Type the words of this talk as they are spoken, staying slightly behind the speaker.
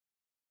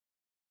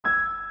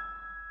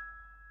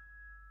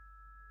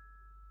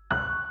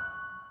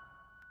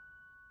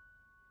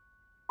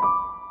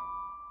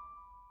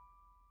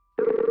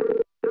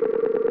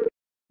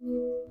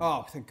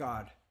Oh, thank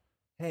God.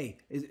 Hey,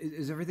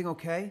 is everything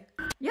okay?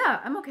 Yeah,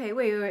 I'm okay.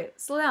 Wait.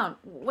 Slow down.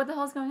 What the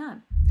hell's going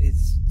on?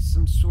 It's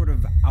some sort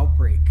of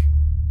outbreak.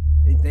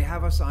 They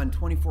have us on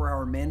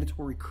 24-hour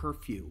mandatory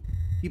curfew.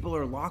 People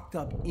are locked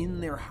up in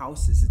their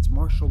houses. It's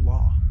martial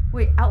law.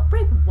 Wait,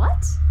 outbreak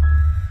what?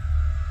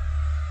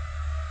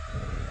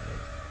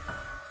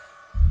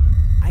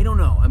 I don't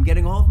know. I'm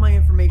getting all of my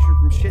information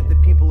from shit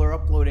that people are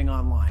uploading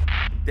online.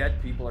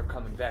 Dead people are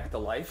coming back to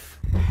life.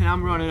 And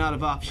I'm running out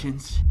of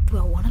options. Do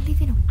I want to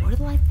live in a world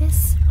like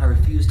this? I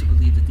refuse to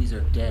believe that these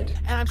are dead.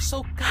 And I'm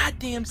so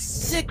goddamn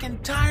sick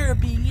and tired of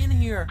being in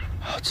here.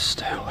 I'll just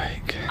stay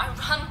awake. I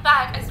ran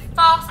back as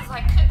fast as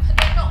I could, but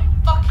they're not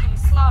fucking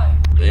slow.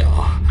 They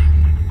are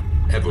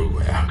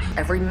everywhere.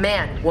 Every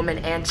man, woman,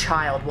 and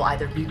child will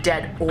either be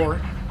dead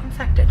or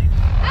infected.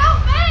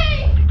 Help me!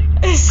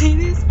 I see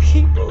these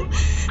people,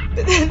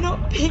 but they're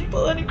not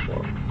people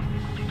anymore.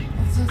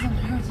 It doesn't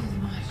hurt as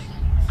much.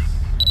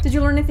 Did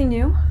you learn anything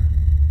new?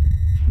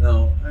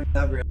 No,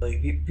 not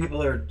really.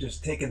 People are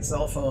just taking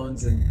cell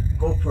phones and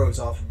GoPros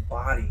off of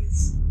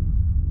bodies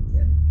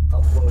and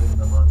uploading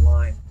them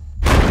online.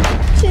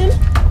 Tim?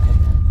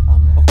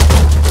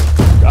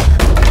 Gotta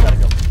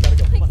go.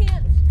 I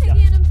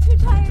can't, I'm too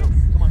tired.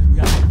 Come on, we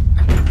gotta go.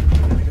 I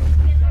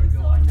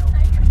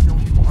know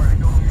you are. I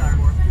know I'm tired.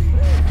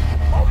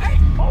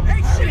 Oh,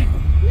 hey,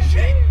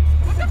 shit!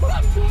 What the fuck?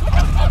 Oh,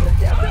 what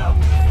the fuck?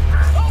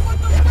 Oh, what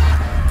the fuck?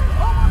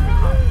 Oh, my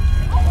God!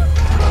 Oh, my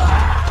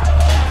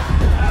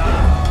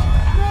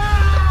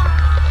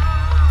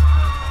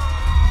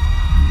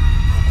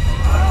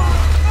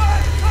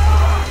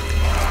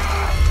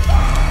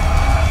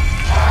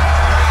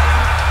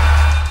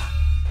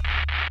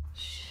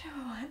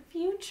What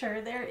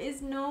future? There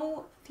is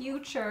no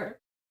future.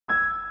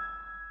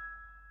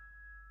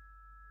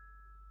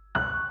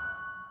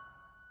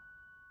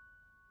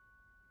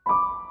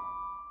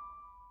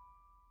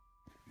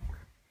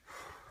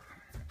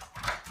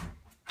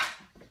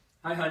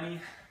 Hi, honey.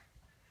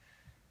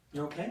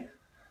 You okay?